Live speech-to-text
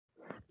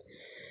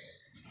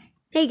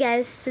Hey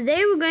guys,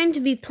 today we're going to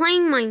be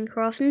playing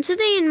Minecraft, and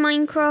today in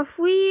Minecraft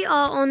we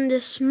are on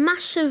this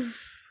massive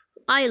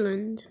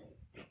island.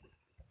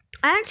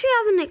 I actually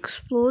haven't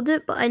explored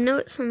it, but I know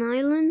it's an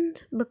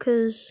island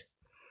because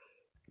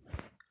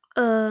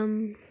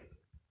actually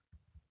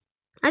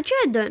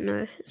I don't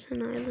know if it's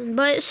an island,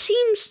 but it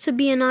seems to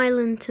be an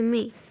island to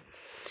me.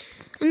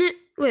 And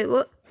wait,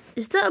 what?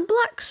 Is that a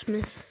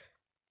blacksmith?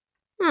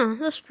 Oh,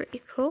 that's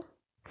pretty cool.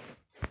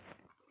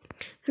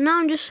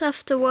 Now I just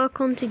have to work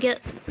on to get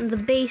the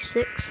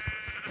basics,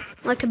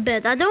 like a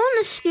bed. I don't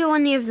want to steal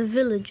any of the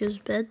villagers'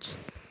 beds.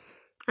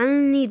 I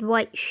only need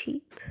white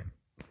sheep.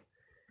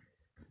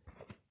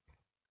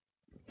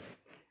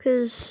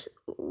 Because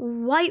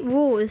white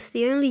wool is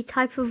the only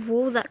type of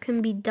wool that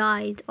can be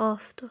dyed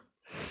after.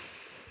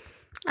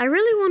 I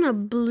really want a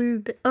blue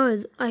bed.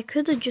 Oh, I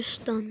could have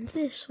just done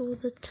this all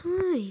the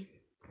time.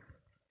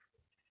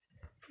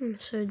 I'm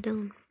so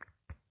dumb.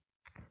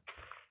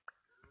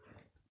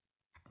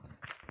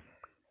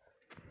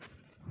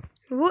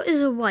 What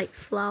is a white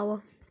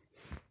flower?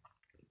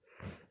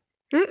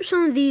 I hope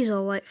some of these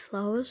are white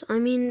flowers. I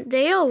mean,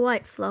 they are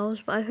white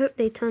flowers, but I hope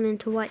they turn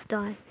into white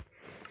dye.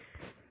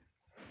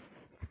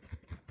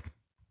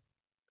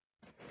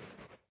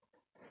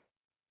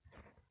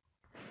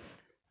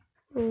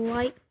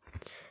 White.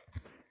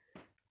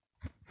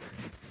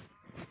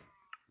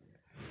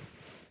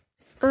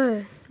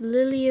 Oh,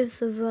 lily of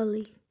the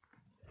valley.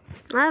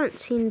 I haven't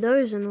seen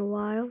those in a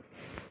while.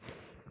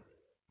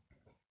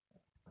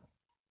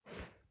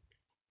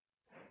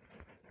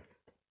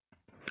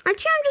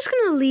 Actually, I'm just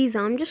gonna leave it.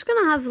 I'm just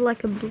gonna have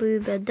like a blue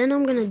bed. Then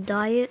I'm gonna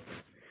dye it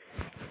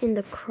in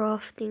the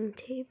crafting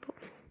table.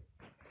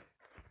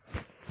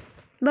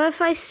 But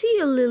if I see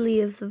a lily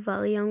of the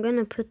valley, I'm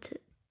gonna put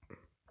it.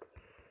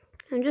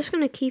 I'm just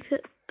gonna keep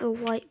it a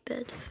white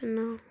bed for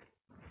now.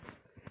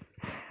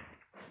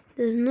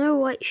 There's no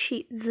white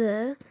sheep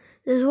there.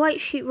 There's white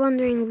sheep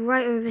wandering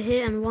right over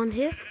here and one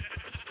here.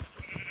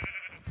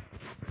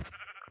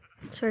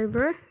 Sorry,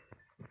 bro.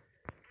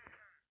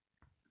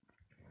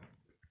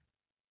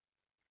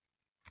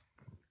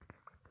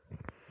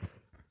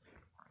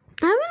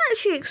 I haven't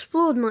actually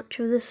explored much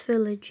of this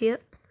village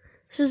yet.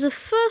 This is the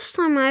first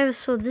time I ever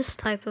saw this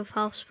type of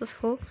house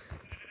before.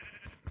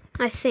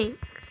 I think.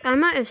 I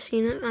might have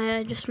seen it,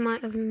 I just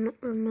might have not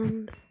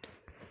remembered.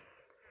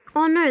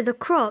 Oh no, the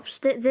crops,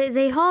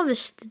 they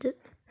harvested it.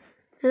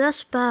 No,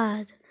 that's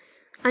bad.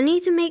 I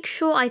need to make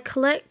sure I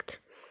collect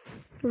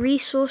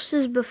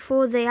resources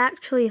before they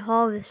actually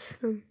harvest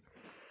them.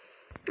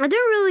 I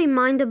don't really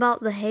mind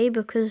about the hay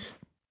because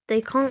they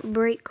can't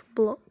break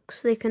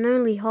blocks, they can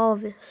only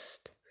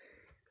harvest.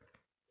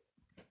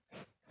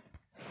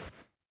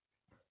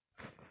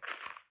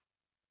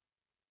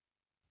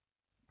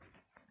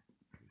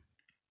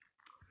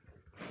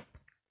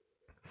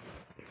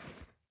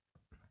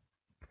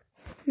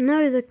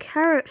 No, the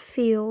carrot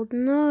field.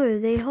 No,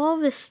 they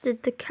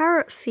harvested the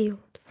carrot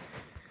field.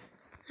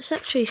 That's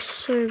actually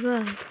so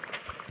bad.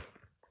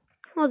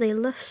 Oh, they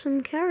left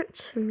some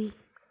carrots for me.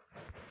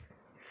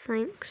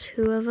 Thanks,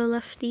 whoever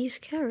left these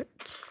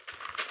carrots.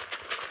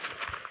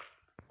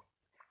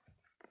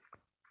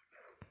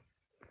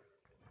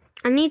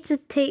 I need to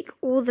take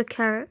all the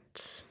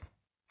carrots.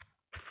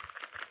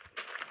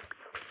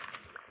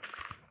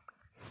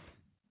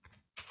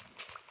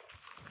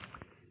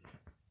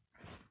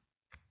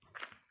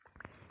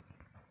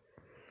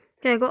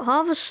 Okay, I got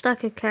half a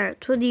stack of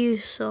carrots. What do you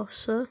sell,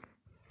 sir?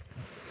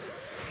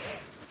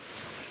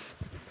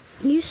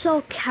 You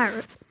sell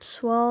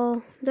carrots.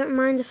 Well, don't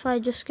mind if I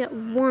just get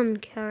one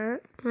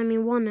carrot. I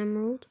mean, one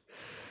emerald.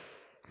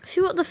 Let's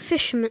see what the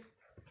fisherman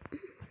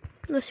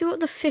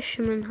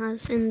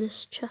has in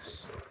this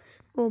chest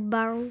or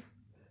barrel.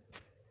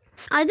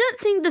 I don't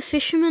think the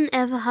fishermen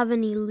ever have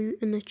any loot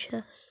in a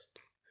chest.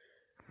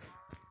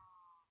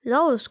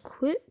 That was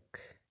quick.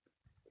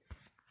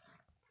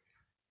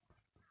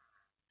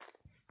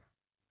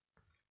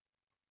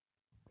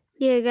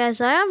 Yeah, guys,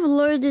 I have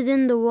loaded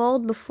in the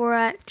world before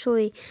I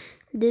actually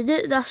did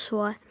it, that's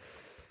why.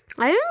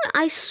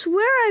 I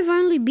swear I've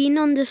only been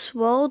on this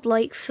world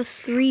like for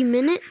 3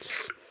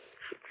 minutes.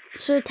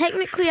 So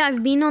technically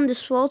I've been on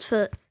this world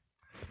for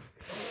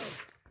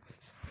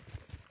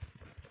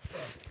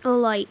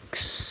like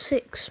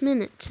 6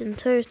 minutes in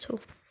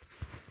total.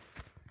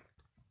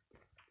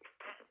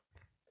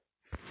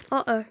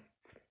 Uh-oh.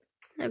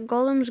 That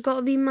golem's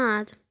gotta be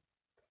mad.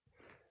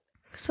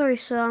 Sorry,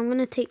 sir, I'm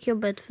gonna take your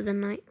bed for the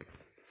night.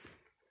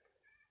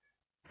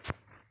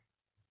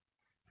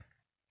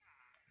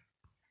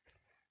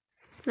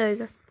 There you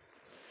go.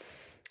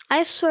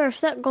 I swear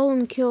if that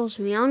golem kills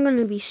me, I'm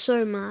gonna be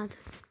so mad.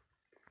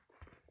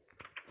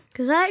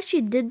 Because I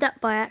actually did that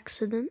by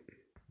accident.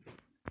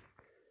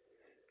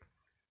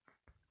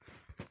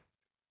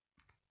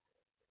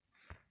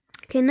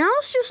 Okay, now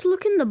let's just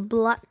look in the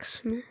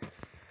blacksmith.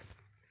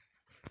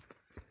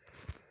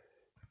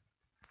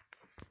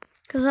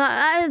 Because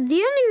the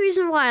only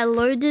reason why I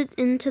loaded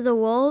into the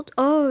world...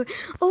 Oh,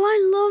 I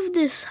love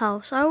this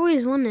house. I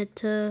always wanted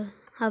to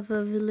have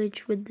a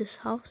village with this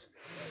house.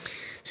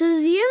 So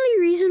the only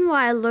reason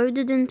why I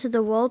loaded into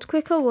the world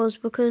quicker was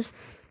because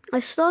I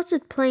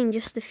started playing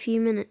just a few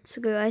minutes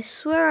ago. I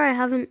swear I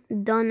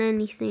haven't done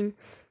anything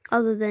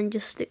other than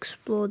just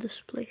explore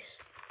this place.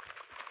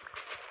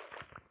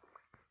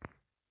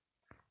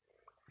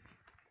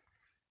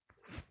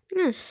 I'm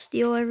gonna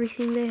steal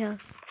everything they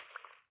have.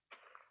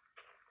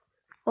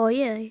 Oh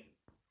yeah.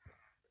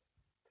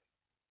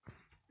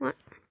 What?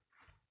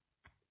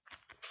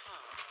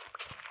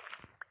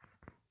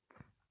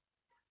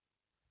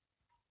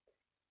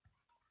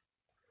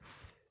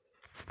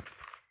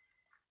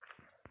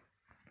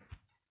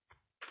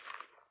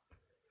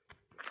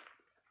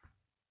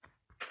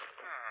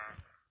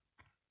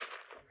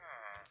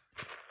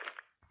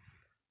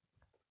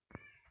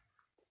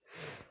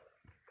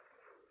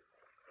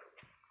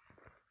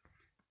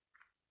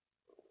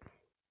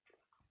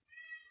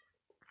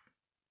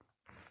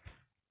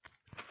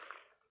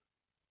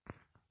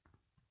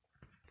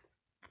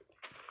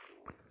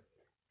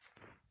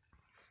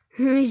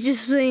 He's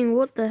just saying,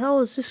 what the hell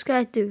is this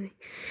guy doing?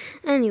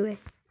 Anyway.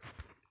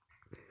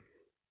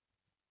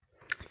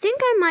 I think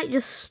I might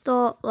just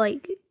start,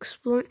 like,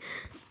 exploring.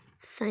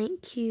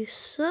 Thank you,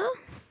 sir.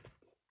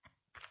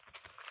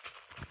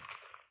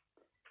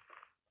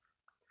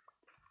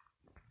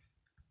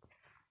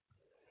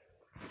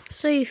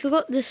 So you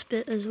forgot this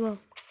bit as well.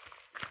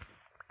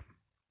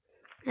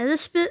 Now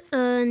this bit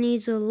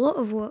needs a lot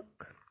of work.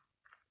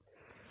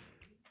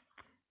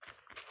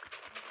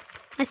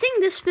 I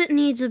think this bit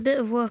needs a bit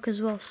of work as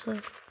well,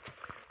 so.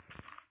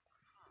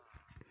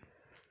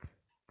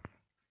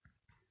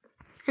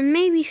 And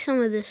maybe some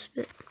of this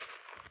bit.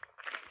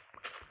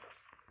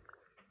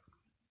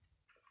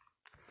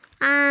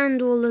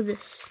 And all of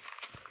this.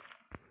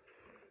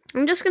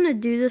 I'm just gonna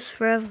do this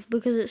forever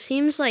because it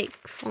seems like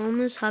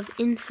farmers have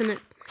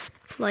infinite,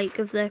 like,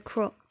 of their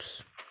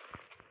crops.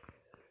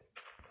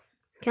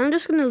 Okay, I'm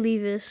just gonna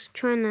leave this,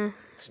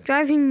 it's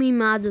driving me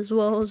mad as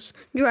well as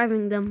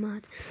driving them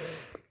mad.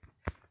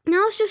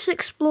 Now let's just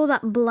explore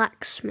that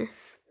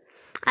blacksmith.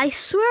 I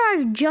swear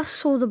I've just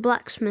saw the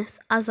blacksmith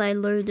as I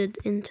loaded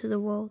into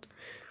the world.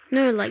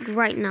 No, like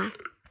right now.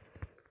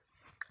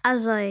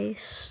 As I,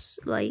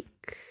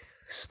 like,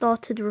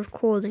 started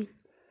recording.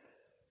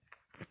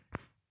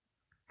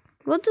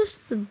 What does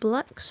the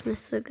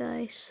blacksmith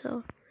guy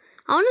sell?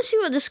 I want to see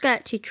what this guy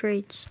actually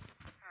trades.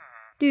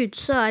 Dude,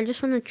 sir, I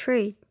just want to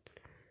trade.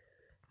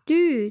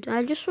 Dude,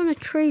 I just want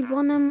to trade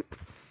one.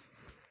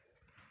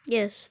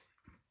 Yes.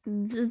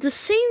 The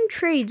same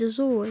trade as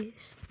always.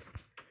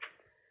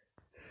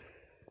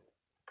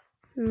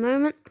 The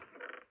moment.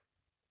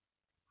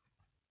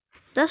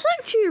 That's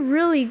actually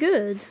really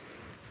good.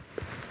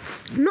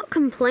 I'm not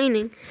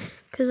complaining.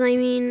 Because, I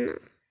mean,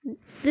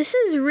 this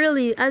is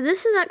really,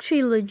 this is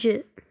actually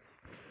legit.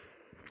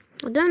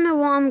 I don't know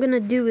what I'm going to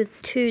do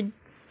with 2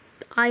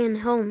 iron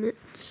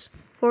helmets.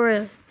 Or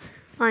a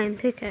iron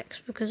pickaxe.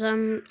 Because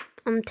I'm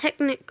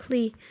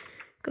technically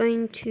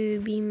going to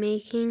be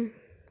making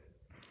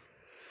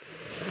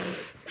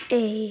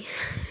a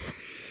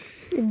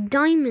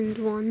diamond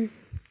one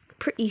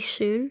pretty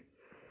soon.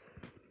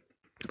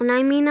 And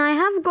I mean, I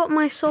have got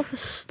myself a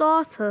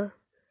starter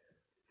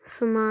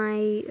for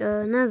my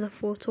nether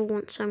portal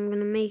once I'm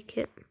gonna make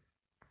it.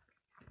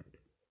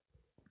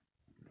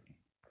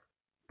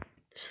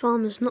 This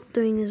farmer's not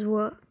doing his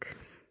work.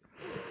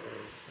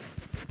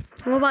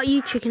 What about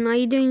you, chicken? Are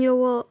you doing your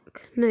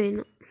work? No, you're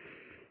not.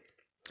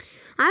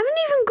 I haven't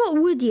even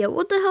got wood yet.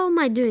 What the hell am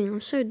I doing?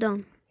 I'm so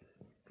dumb.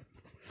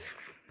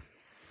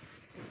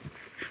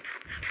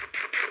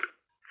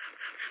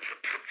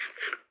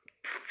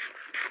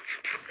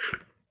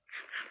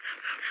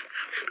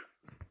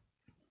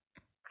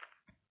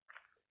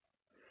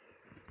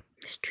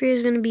 This tree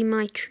is going to be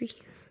my tree.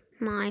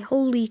 My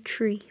holy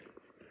tree.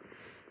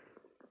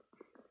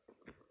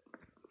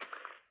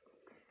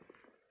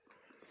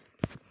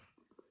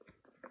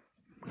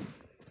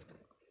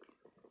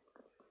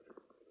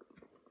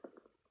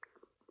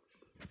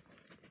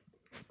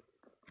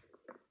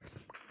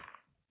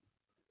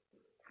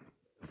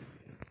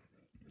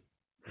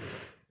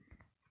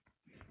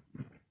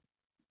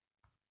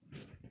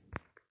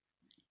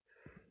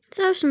 Does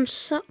it have some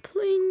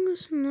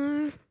saplings?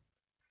 No.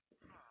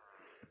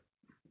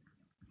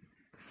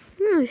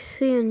 I don't really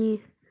see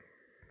any.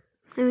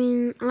 I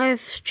mean,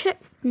 I've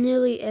checked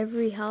nearly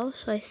every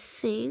house, I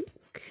think.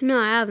 No,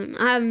 I haven't.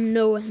 I have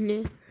nowhere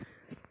near.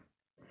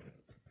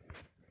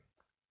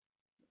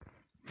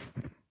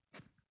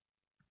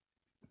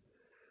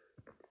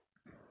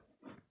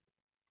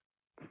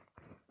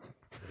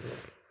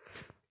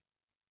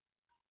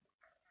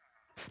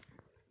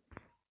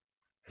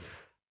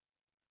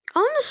 I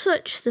want to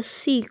search the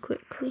sea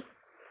quickly.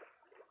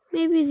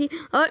 Maybe the...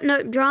 Oh,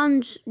 no,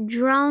 drowns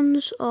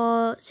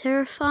are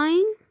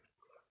terrifying.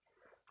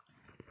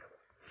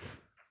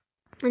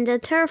 And they're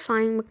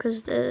terrifying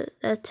because they're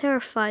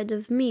terrified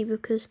of me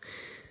because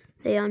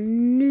they are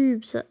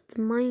noobs at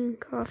the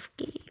Minecraft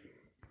game.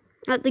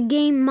 At the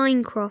game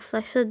Minecraft,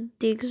 I said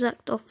the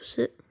exact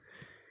opposite.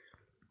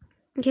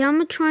 Okay, I'm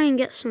going to try and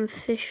get some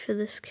fish for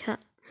this cat.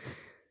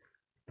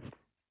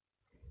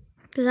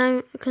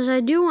 Because I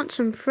do want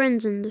some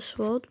friends in this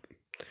world.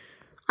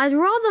 I'd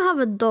rather have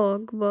a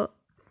dog, but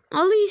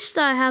at least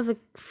I have a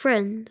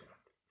friend.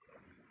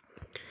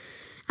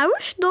 I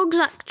wish dogs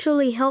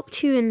actually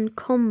helped you in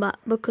combat,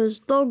 because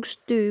dogs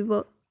do,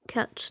 but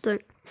cats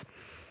don't.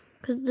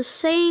 Because the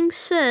saying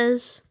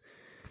says,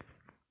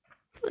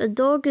 a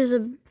dog is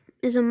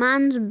a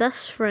man's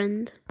best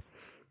friend.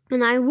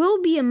 And I will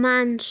be a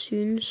man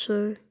soon,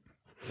 so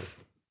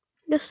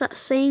I guess that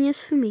saying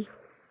is for me.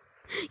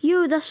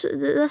 Yo, that's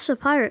a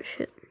pirate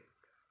ship.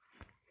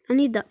 I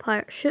need that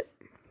pirate ship.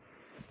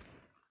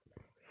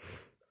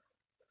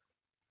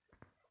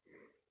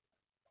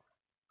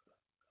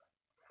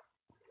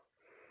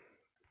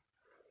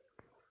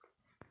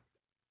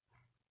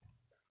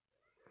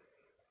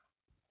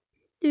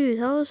 Dude,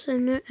 how is there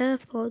no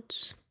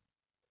AirPods?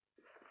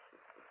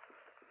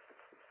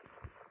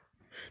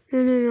 No,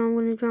 I'm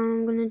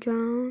gonna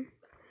drown.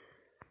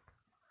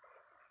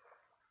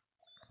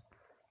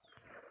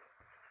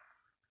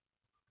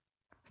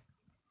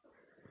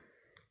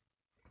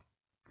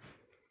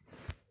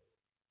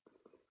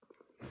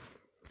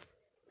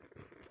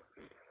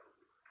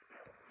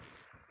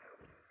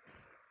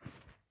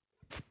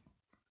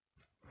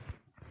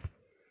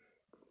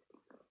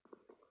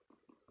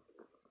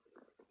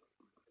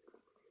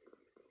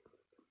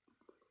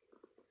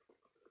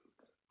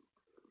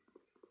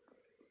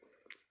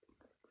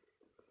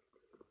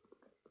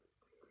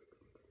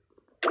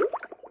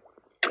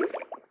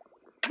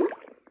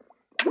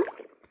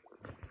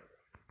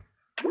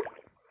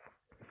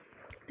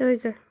 There we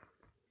go.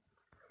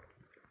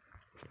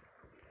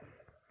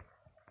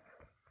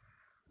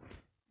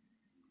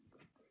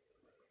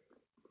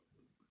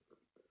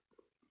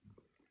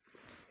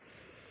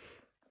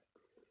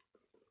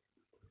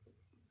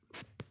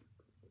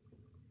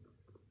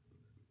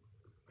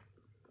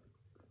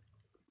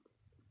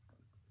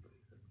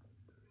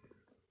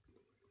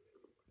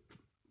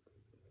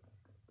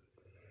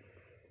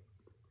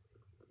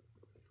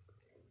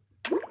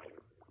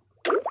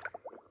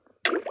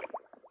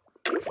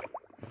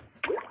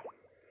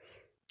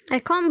 I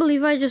can't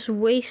believe I just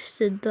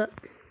wasted that.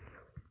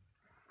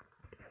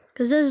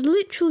 Because there's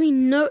literally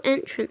no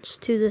entrance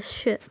to this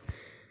ship.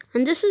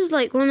 And this is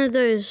like one of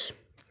those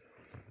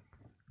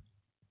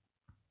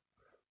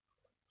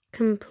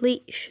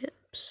complete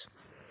ships.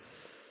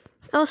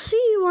 I'll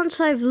see you once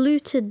I've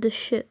looted the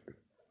ship.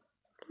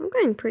 I'm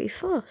going pretty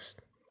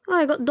fast. Oh,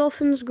 I got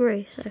Dolphin's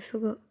Grace, I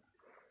forgot.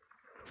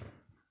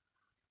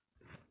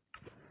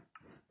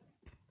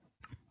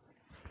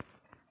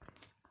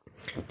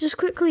 Just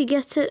quickly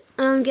get it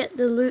and get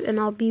the loot and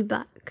I'll be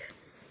back.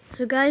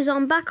 So guys,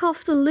 I'm back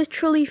after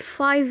literally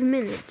 5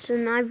 minutes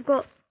and I've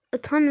got a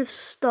ton of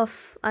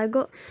stuff. I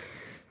got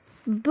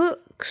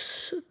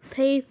books,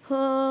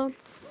 paper,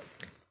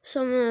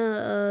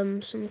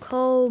 some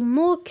coal,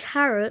 more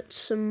carrots,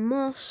 some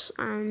moss,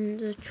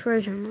 and a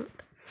treasure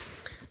map.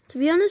 To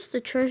be honest, the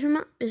treasure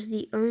map is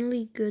the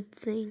only good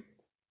thing.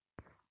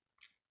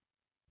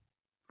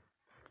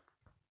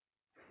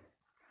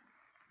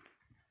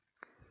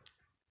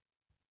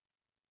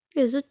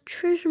 Is the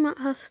treasure map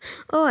have...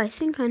 Oh, I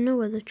think I know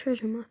where the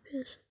treasure map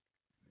is.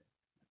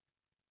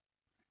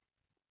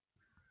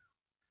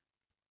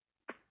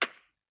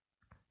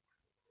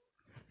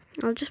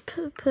 I'll just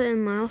put it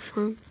in my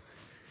iPhone.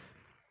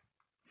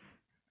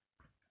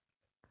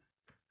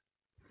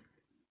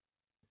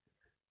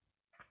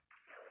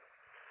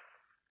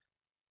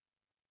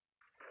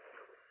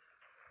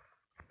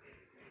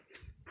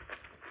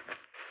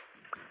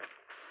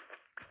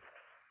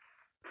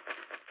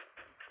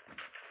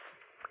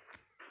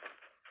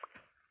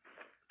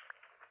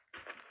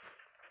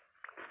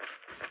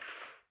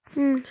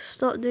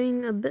 Start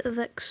doing a bit of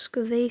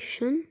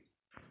excavation.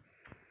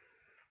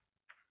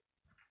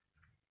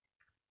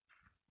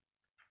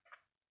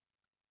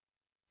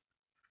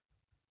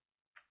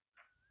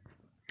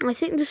 I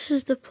think this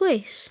is the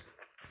place.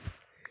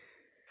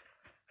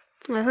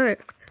 I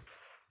hope.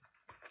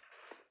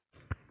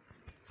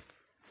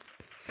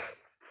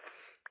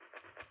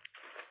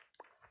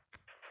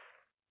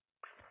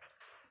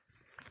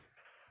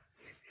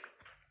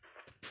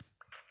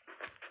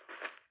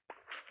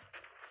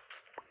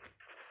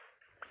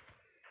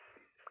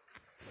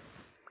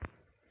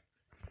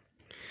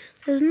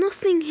 There's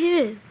nothing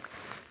here.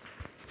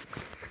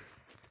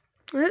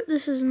 I hope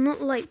this is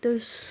not like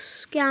those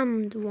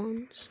scammed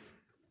ones.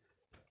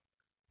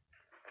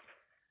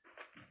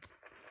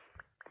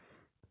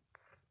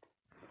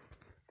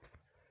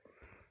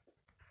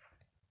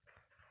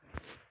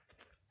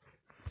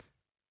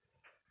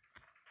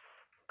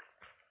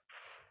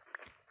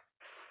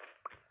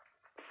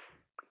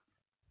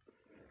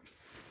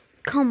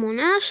 Come on,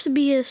 it has to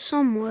be here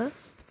somewhere.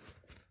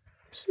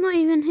 It's not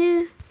even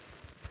here.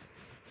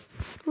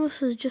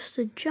 This is just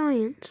a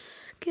giant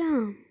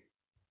scam.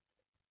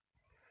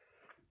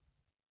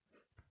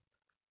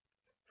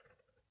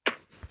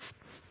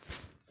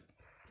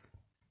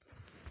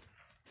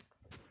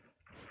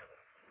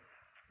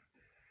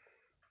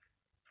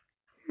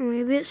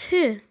 Maybe it's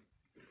here.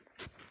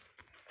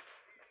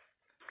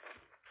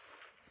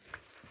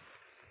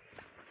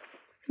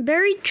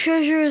 Buried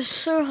treasure is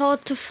so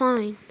hard to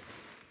find.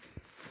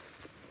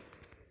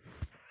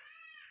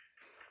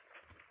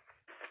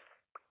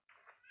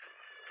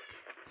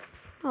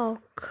 Oh,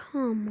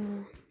 come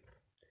on.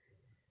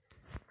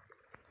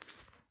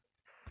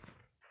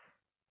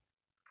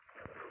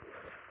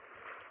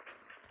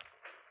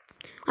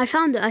 I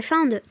found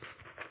it.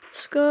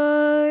 Let's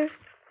go.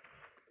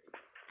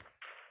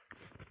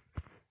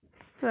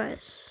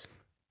 Right.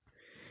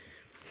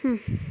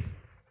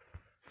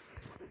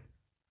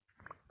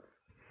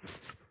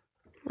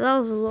 That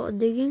was a lot of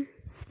digging.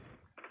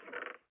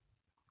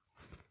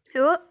 Hey,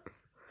 what?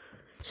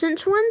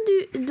 Since when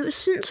do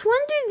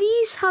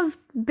these have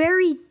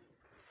buried?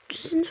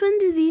 Since when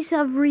do these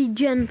have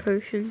regen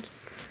potions?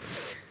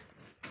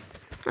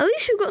 At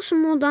least we've got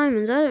some more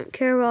diamonds. I don't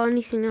care about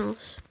anything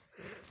else.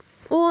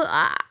 Or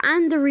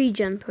and the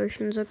regen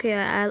potions. Okay,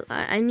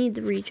 I need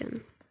the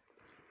regen.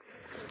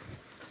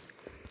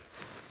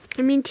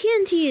 I mean,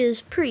 TNT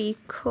is pretty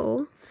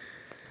cool.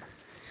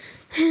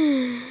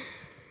 There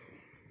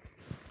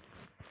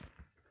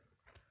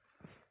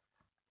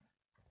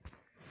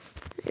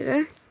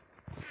you go.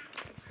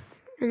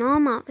 And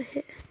I'm out of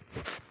here.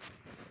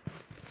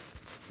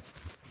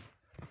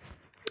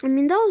 I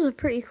mean, that was a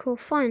pretty cool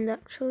find,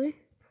 actually.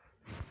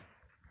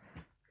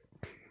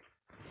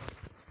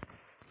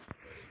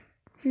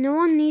 No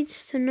one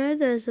needs to know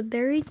there's a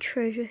buried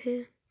treasure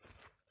here.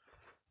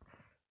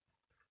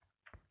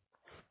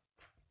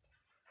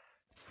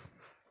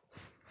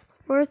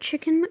 Or a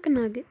chicken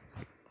McNugget.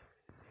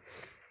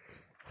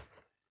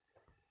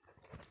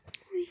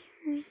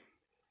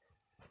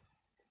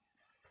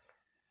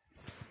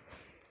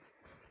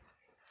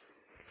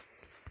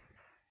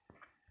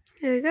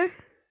 There we go.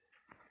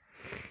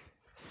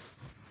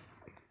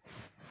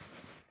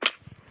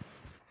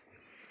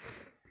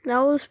 That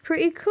was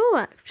pretty cool,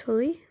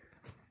 actually.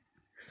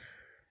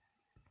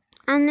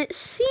 And it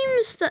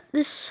seems that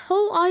this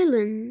whole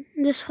island,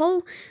 this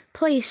whole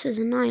place is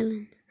an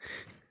island.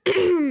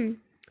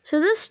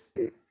 So this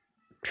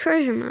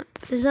treasure map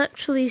is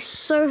actually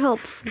so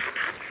helpful.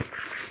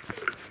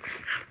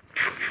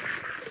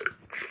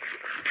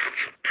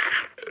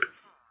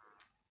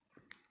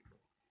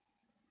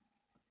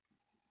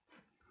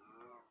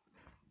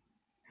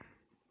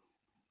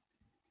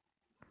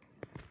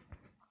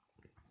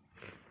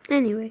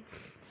 Anyway,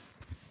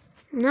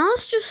 now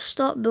let's just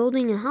start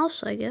building a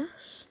house, I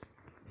guess.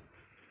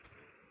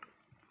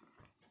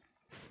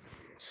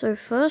 So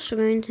first we're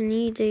going to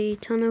need a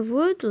ton of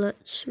wood.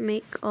 Let's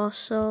make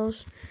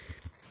ourselves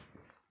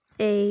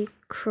a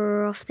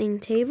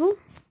crafting table.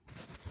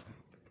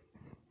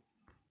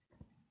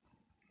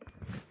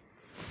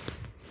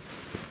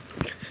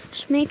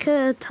 Let's make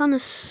a ton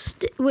of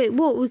wait,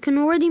 what? We can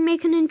already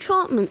make an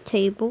enchantment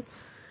table.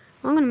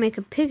 I'm gonna make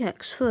a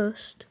pickaxe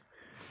first.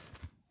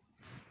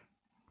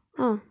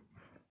 Oh.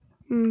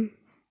 Oh,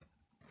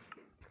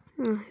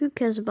 who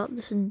cares about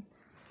this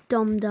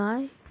dumb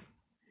die?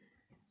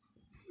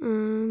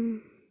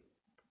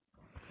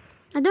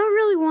 I don't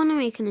really want to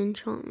make an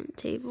enchantment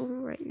table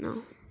right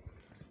now.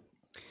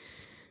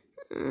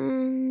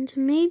 And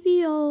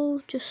maybe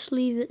I'll just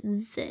leave it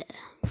there.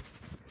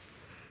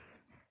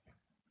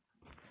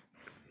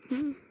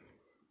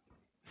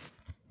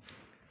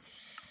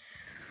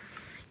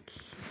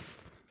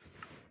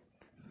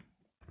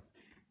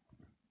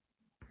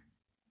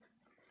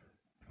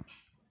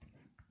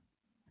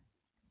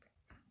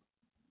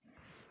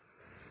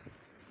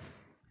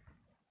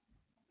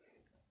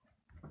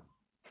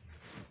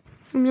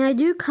 I mean, I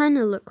do kind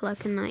of look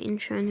like a knight in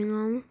shining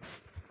armor.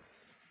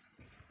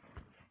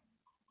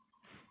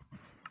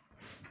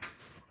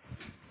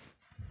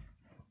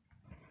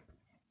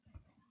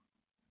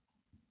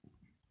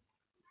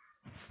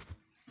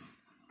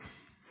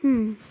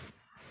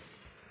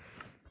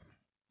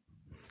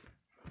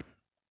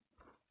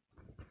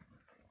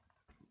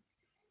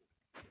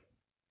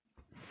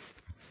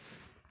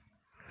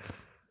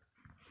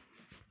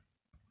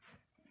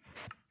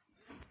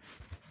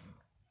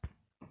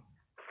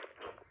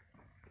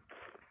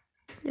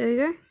 There you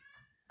go.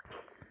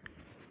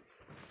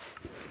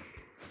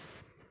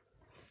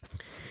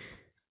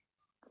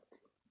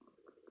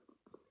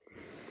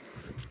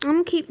 I'm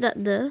gonna keep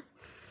that there.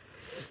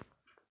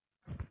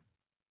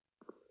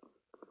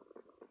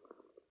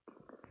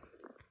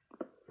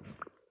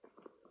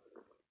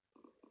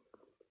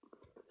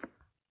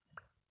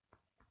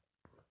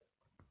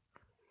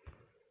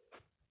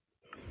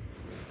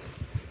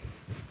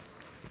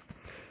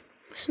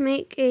 Let's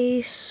make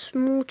a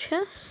small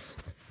chest.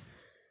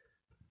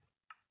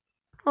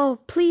 Oh,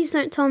 please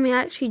don't tell me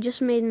I actually just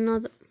made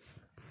another.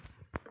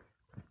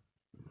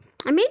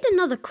 I made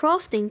another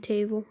crafting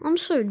table. I'm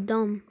so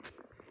dumb.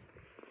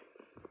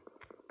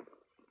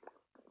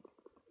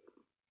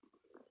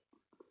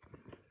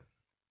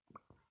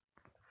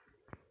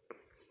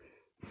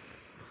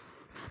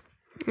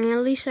 And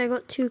at least I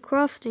got 2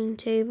 crafting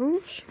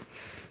tables.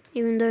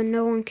 Even though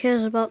no one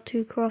cares about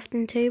 2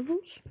 crafting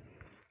tables.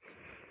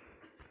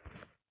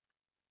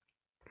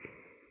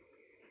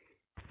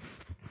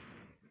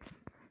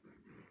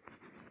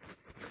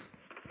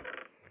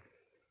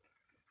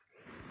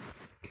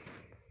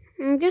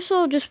 I guess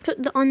I'll just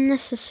put the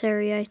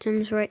unnecessary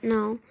items right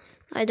now,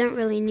 I don't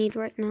really need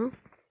right now,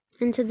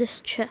 into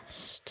this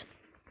chest.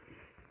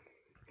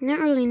 I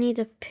don't really need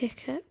a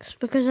pickaxe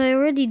because I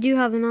already do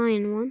have an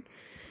iron one.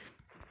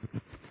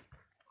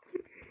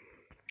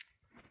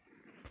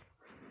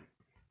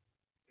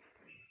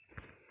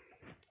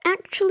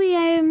 Actually,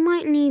 I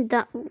might need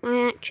that.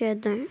 I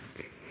don't.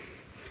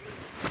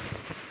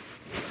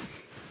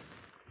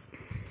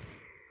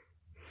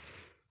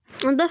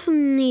 I'll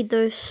definitely need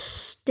those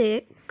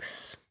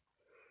sticks.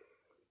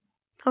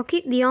 I'll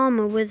keep the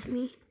armor with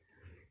me.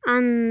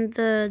 And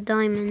the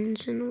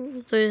diamonds and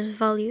all those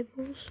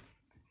valuables.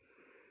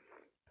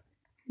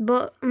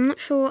 But I'm not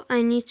sure what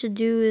I need to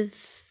do with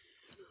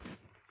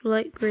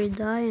light grey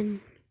dye and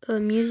a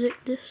music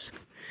disc.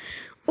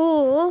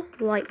 Or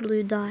light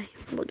blue dye.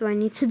 What do I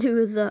need to do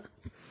with that?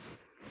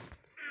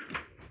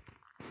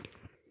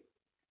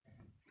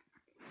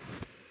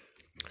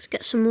 Let's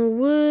get some more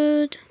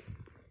wood.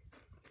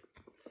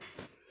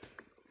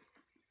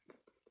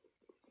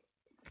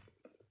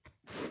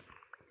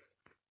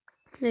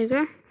 There you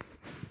go.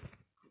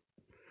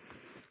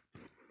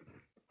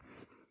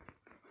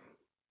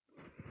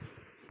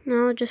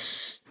 Now I'll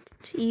just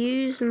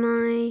use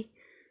my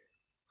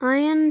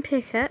iron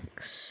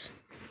pickaxe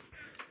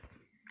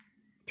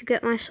to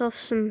get myself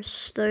some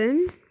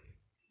stone.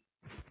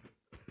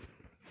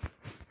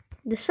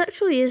 This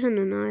actually isn't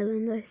an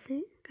island, I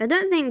think. I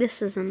don't think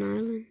this is an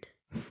island.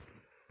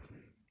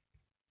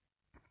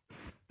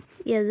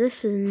 Yeah,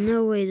 this is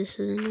no way this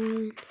is an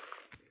island.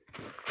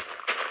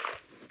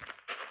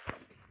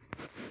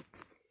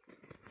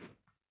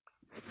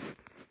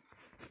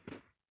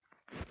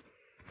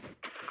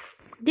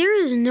 There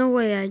is no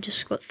way I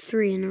just got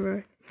 3 in a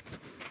row.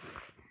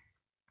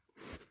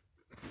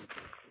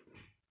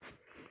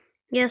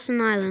 Yes, an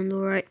island,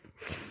 alright.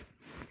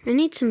 I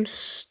need some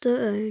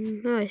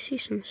stone. Oh, I see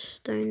some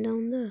stone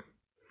down there.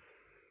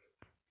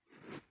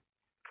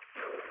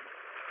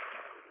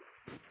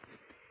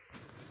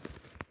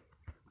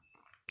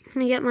 I'm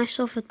gonna get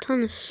myself a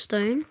ton of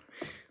stone.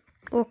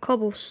 Or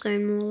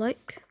cobblestone, more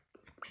like.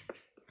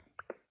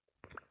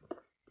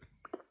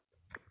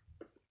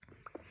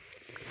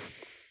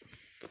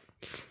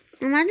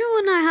 Imagine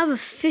when I have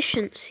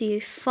efficiency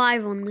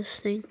 5 on this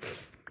thing.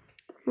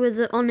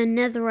 On a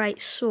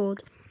netherite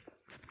sword.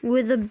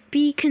 With a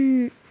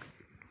beacon.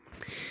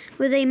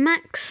 With a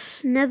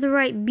max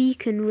netherite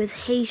beacon with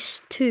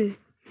haste 2.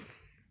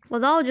 Well,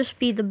 that'll just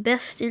be the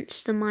best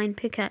insta-mine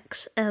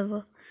pickaxe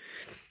ever.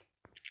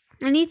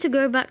 I need to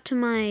go back to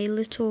my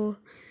little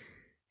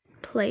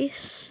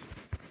place.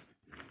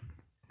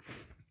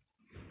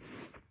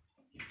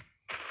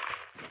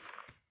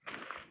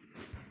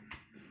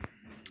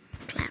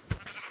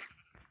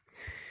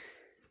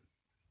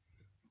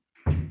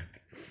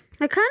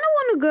 I kind of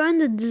want to go in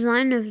the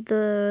design of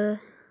the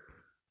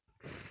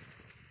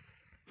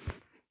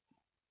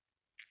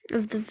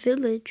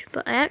village,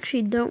 but I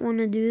actually don't want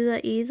to do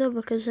that either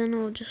because then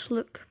it'll just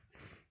look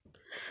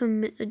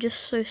just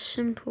so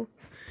simple.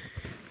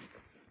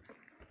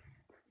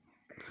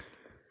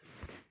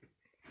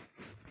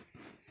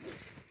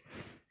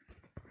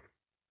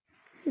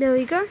 There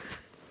we go.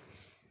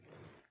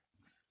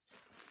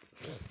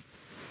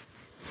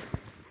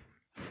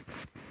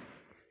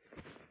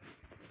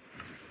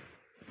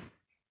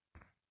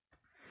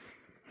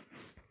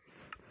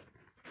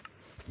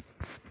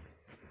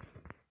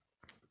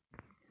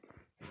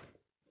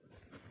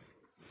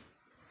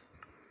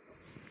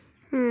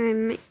 I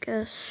make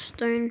a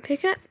stone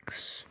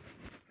pickaxe.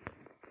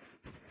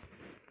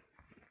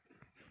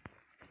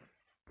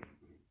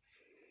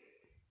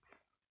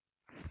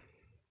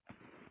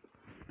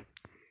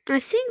 I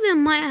think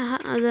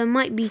there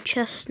might be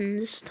chests in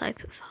this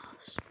type of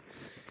house.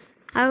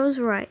 I was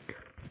right.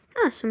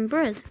 Ah, some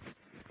bread.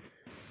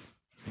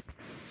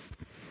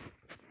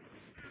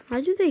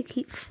 Why do they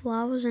keep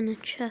flowers in a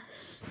chest?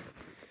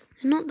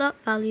 They're not that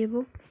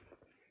valuable.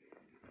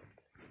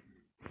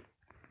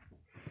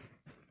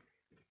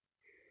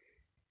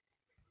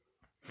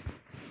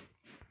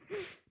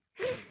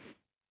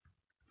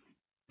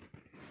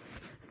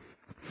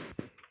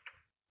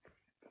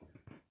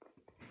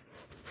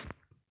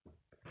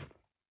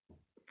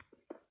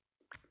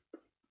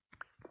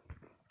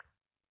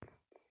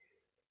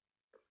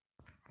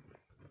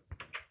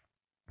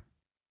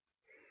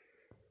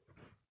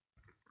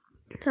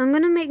 So I'm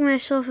going to make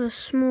myself a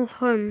small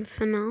home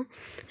for now.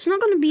 It's not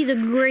going to be the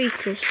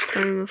greatest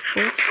home, of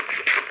course.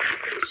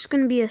 It's just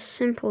going to be a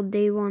simple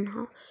day 1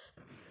 house.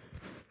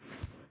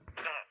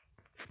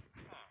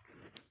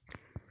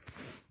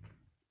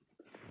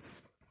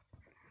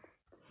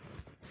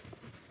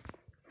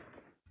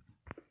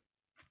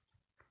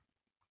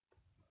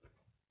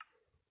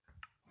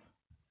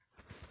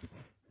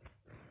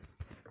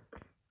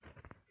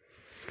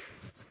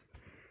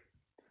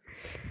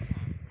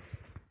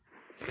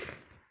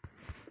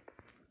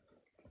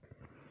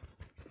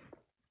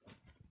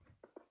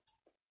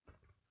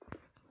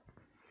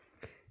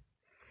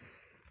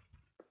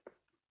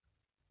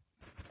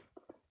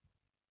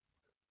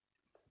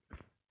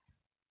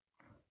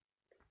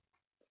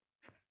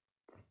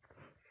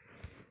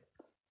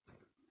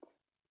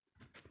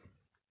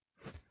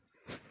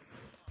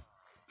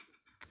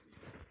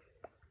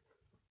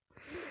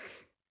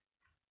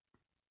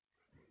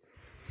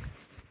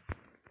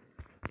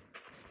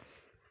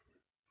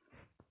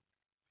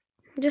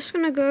 I'm just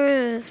gonna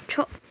go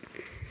chop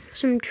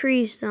some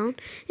trees down.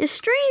 It's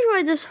strange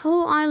why this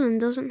whole island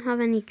doesn't have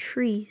any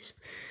trees.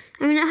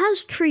 I mean, it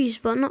has trees,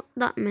 but not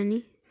that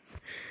many.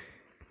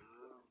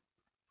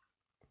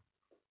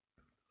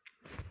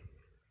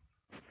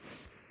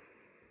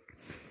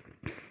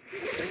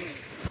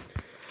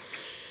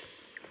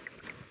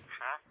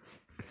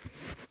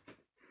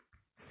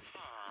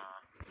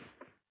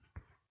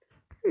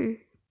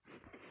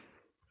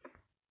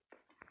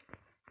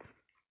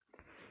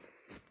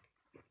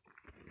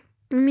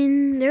 I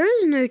mean, there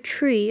is no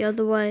tree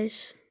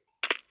otherwise.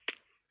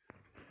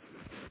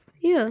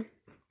 Yeah.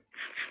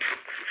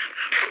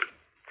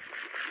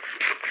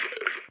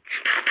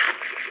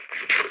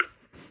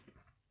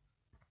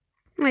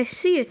 I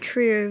see a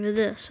tree over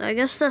there, so I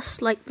guess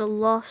that's like the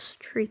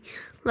last tree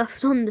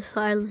left on this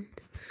island.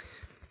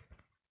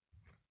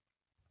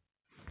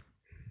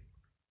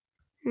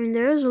 I mean,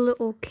 there is a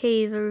little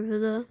cave over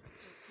there.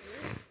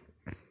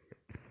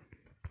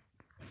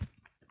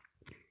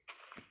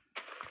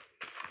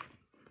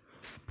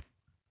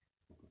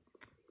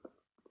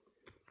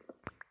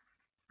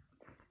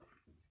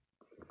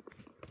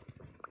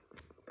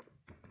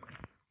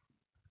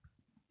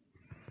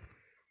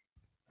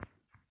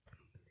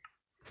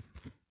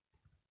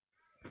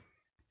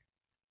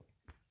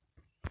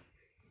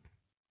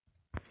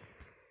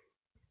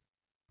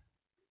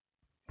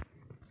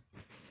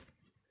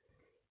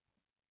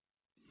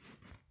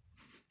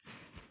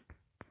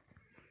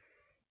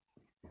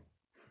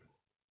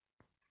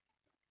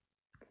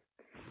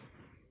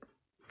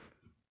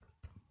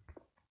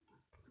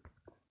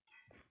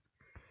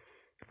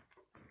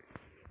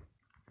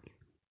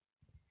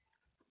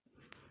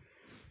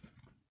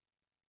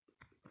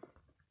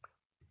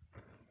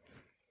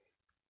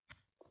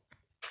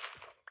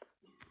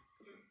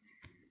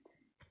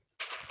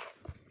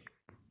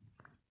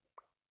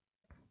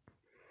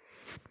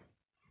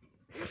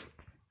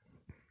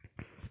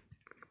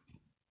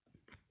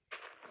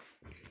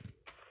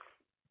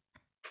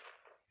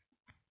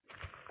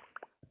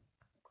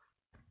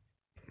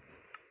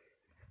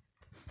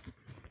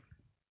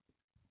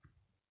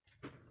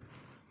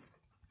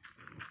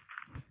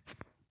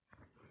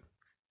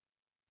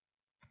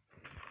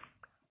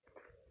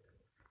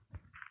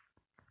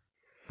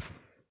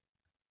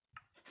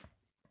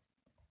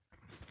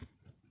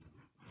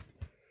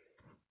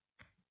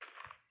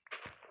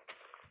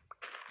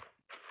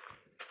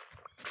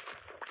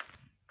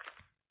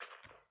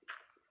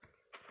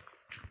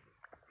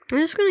 I'm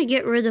just gonna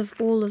get rid of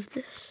all of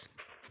this.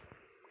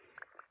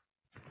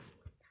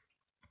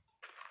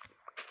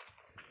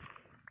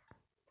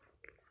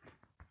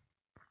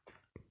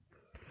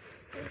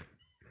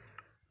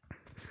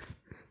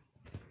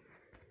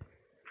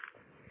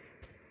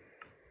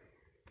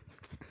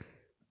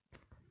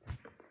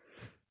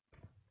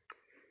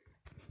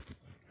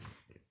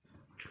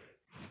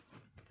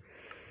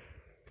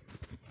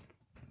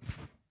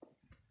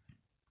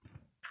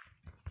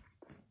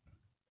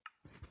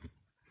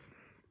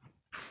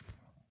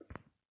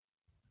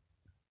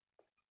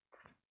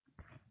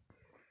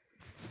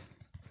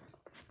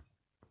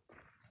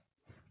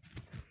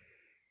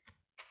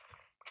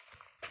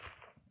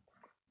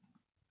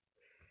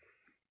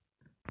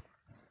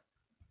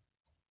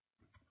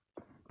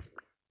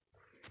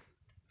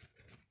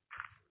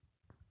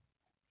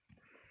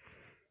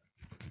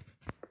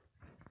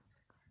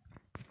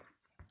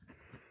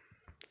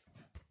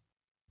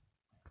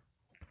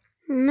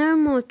 No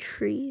more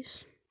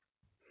trees.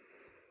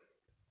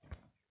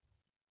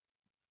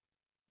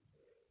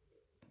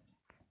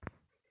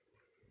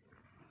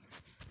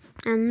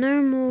 And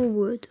no more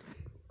wood.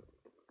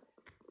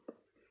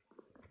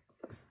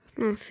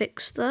 I'll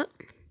fix that.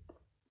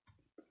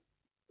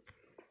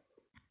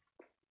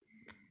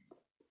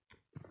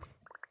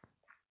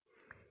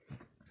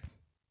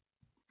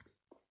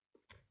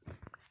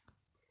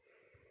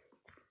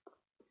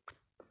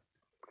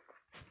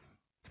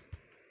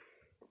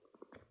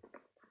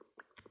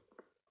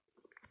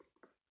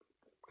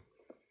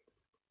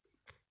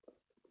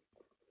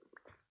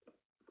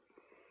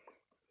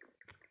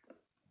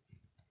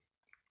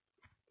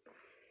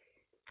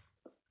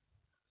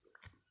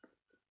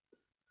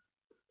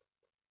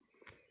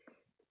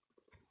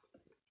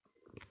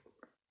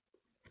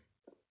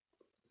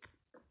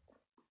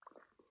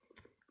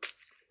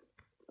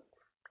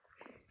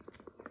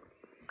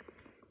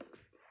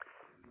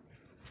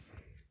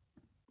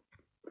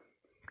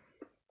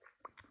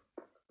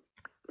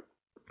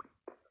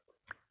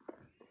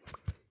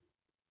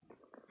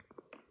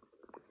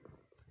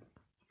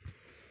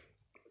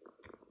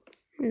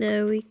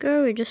 There we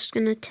go, we're just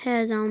gonna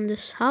tear down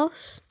this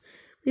house.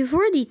 We've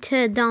already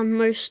teared down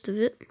most of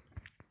it.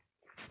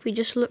 If we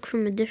just look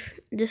from a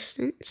different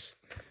distance.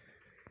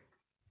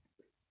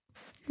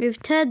 We've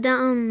teared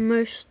down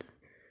most.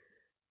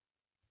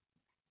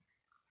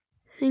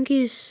 I think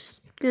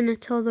he's gonna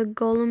tell the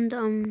golem that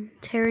I'm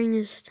tearing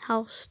his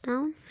house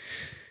down.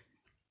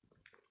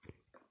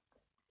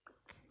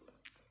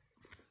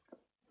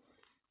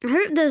 I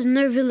hope there's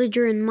no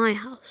villager in my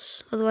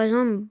house, otherwise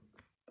I'm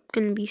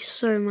gonna be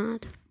so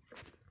mad.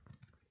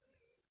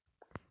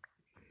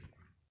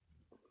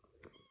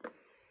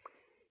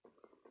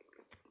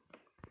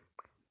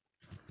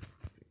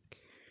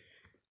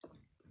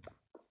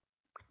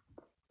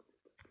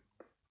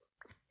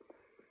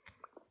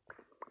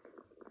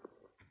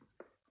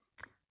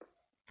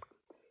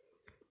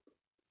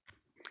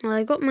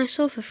 I got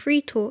myself a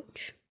free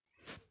torch.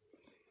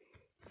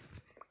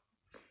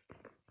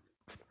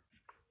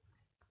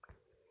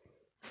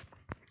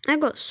 I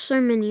got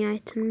so many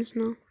items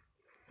now.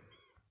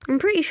 I'm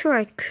pretty sure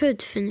I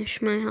could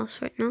finish my house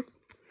right now.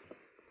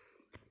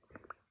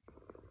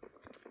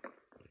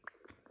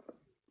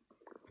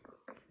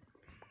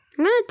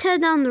 I'm gonna tear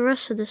down the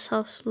rest of this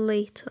house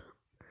later.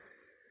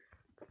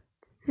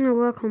 I'm gonna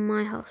work on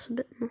my house a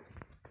bit more.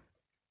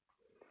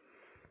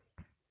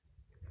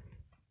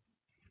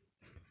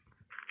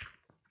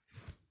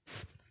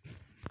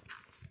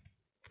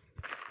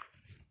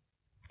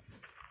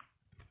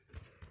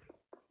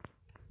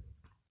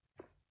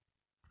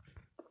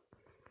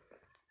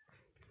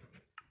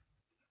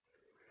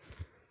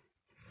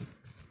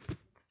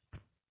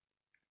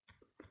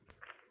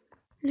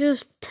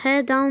 Just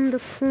tear down the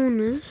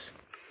corners.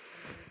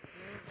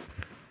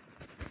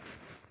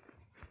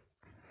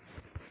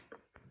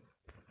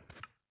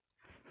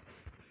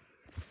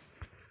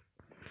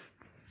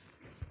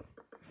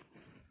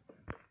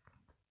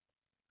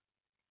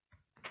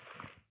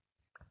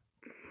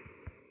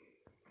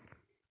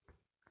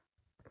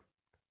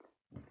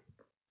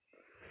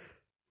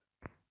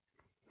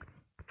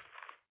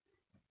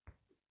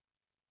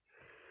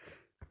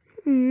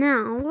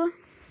 Now,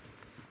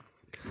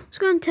 let's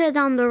go and tear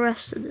down the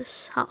rest of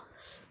this house.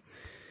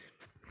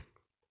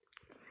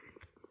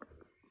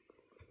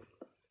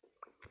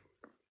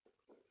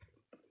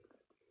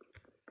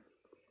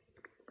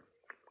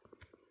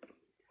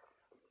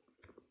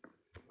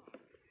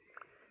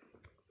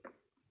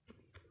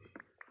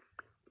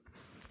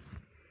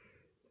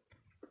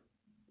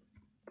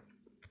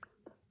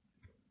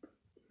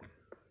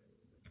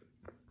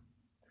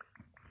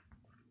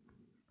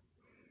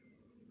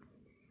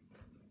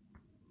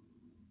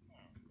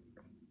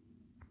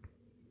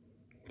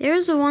 There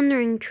is a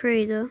wandering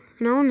trader,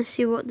 and I want to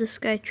see what this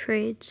guy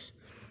trades.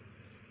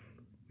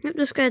 Yep,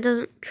 this guy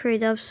doesn't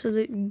trade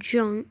absolute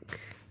junk.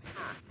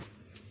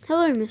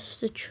 Hello,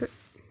 Mr.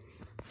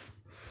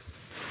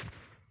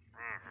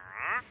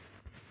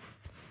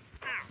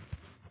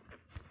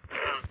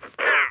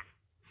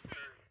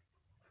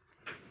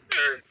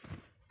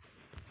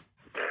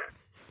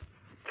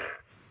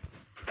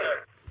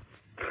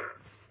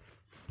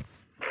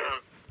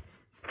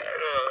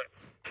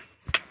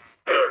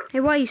 Hey,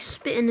 why are you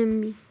spitting at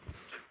me?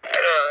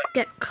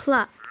 Get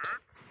clapped.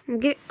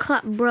 Get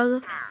clapped,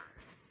 brother.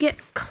 Get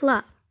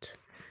clapped.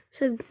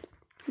 Said,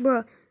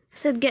 bro.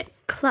 Said get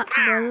clapped,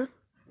 brother.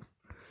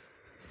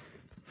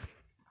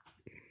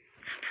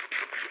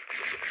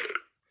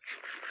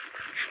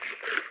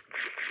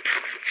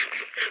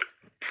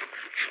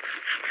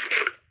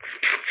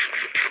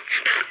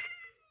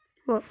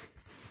 What?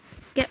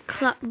 Get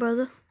clapped,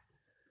 brother.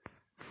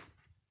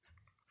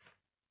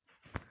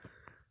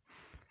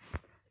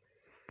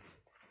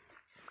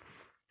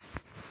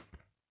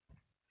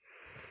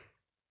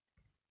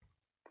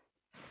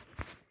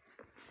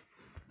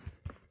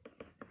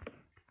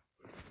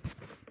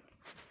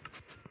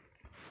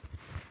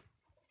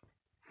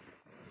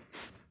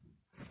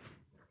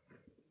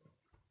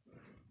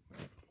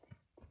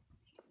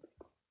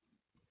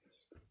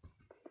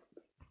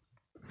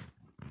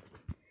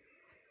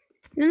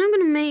 Then I'm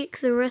going to make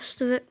the rest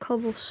of it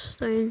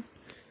cobblestone.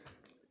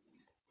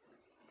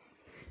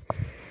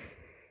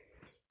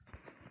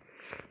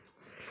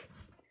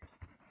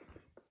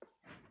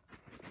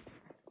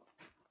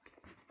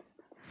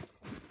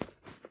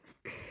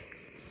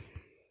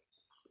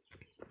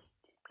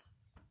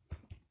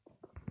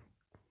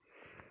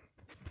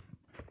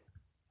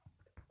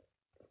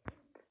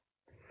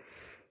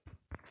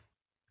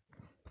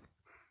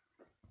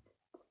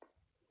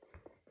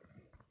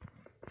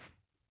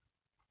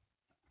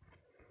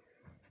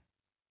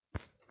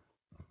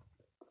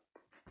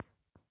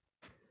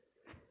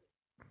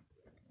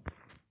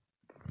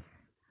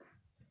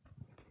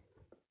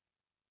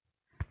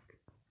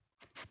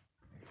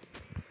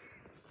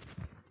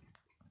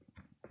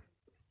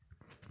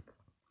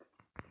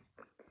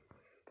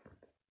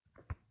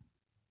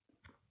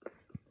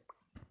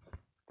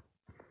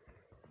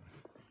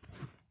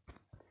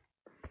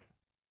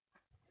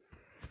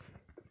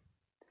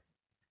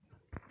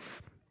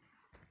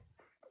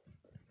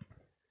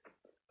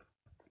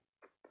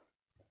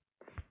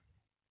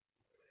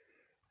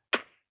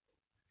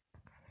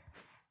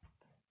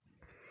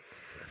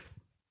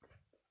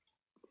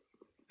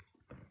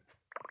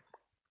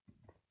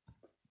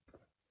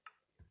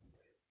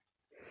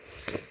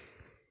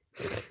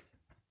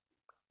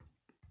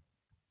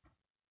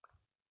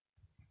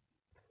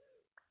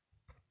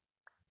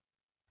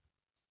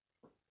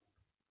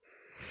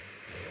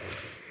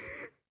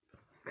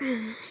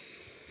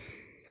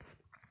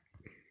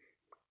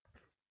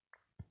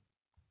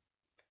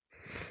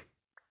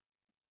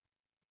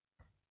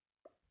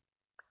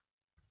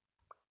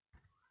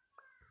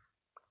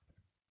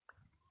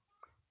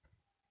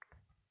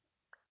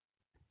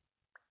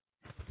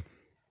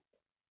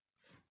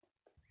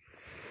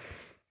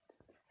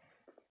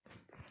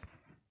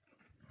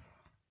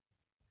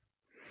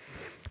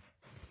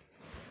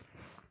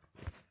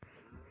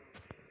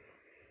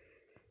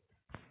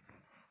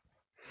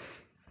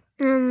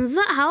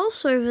 That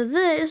house over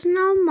there is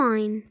now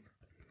mine.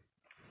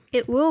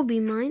 It will be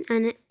mine,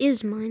 and it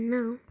is mine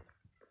now.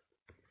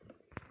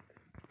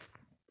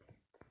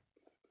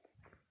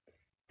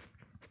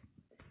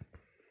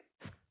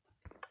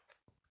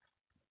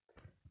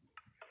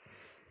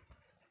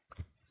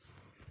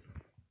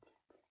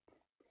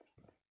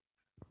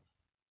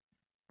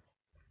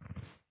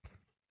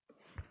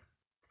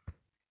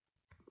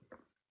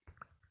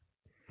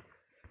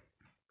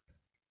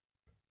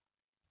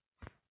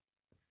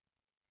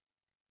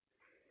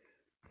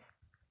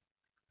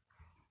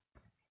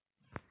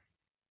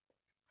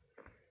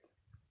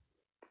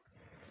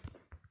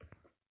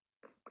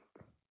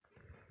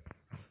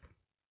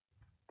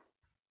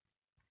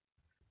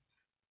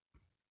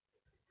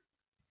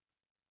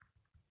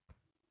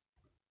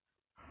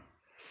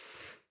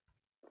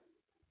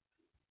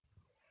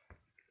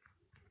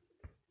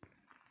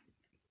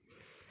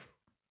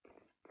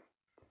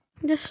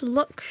 This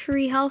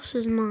luxury house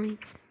is mine.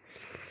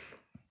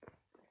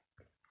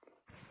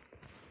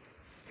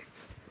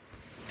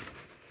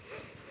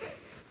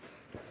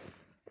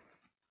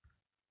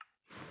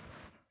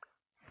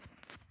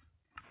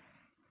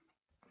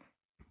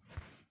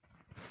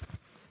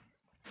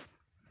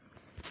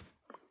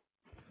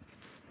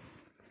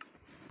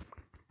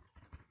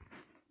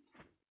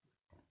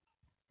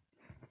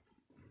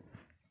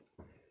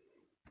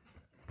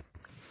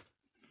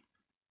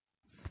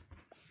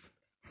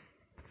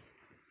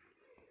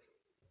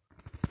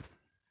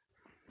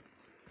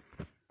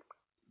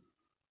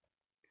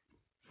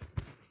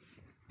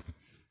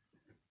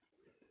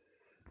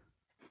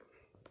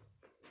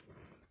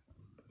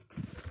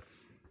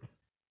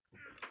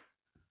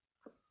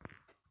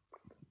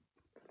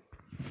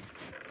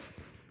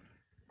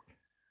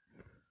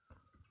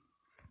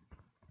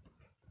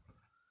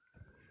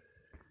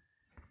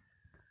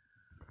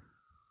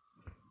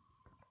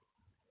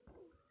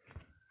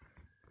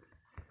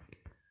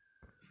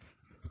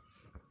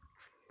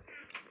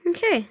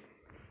 Okay.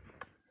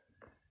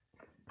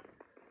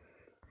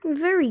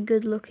 Very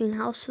good looking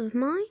house of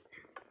mine.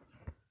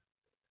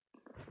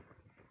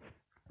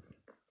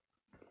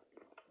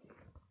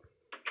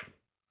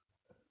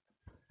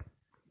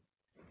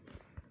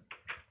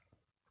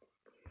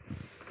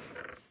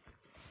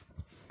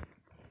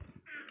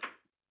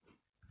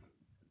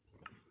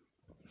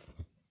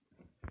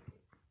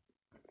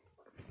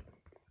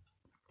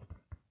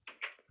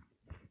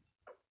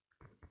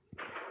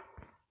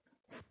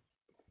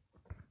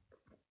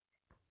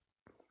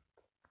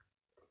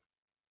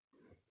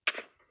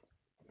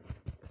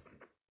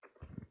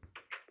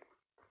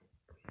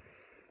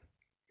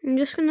 I'm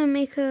just gonna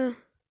make a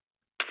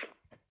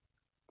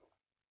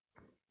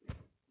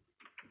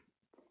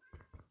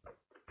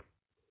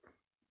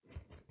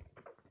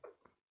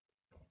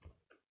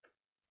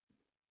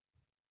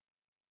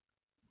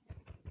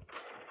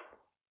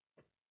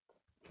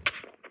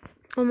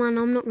oh man,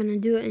 I'm not gonna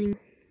do it anymore.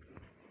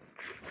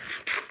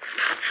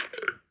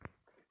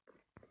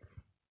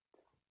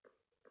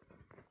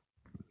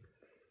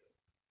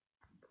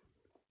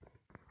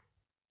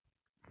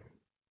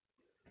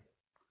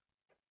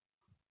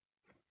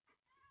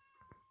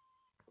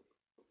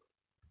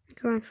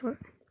 Go on for it.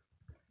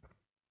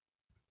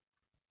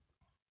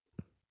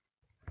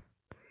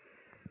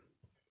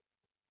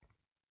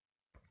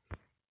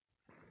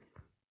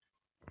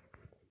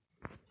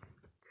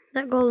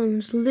 That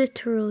golem's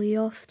literally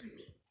after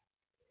me.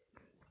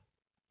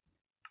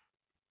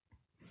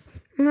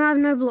 No, I have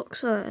no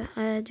blocks, so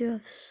I do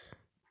have.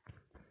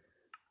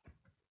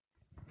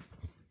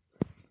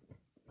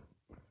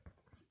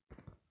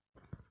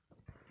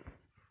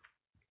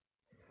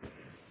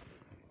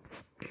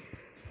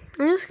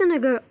 I'm just gonna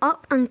go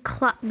up and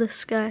clap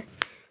this guy.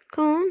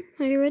 Come on,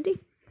 are you ready?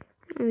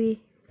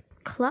 Maybe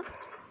clap.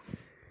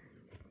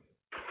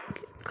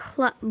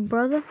 Clap,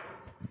 brother.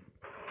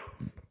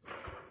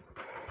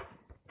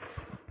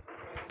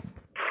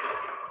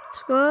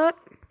 Squirt.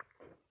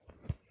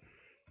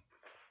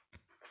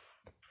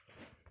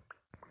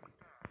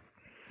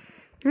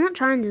 I'm not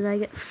trying to, I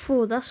get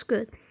 4, that's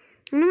good.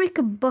 I'm gonna make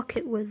a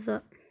bucket with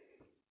that.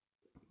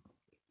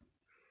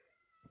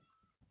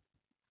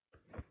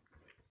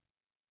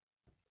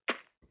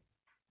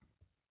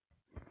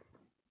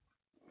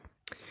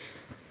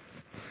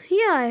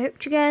 Yeah, I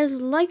hope you guys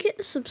like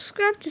it.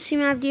 Subscribe to see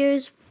my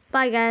videos.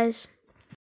 Bye guys.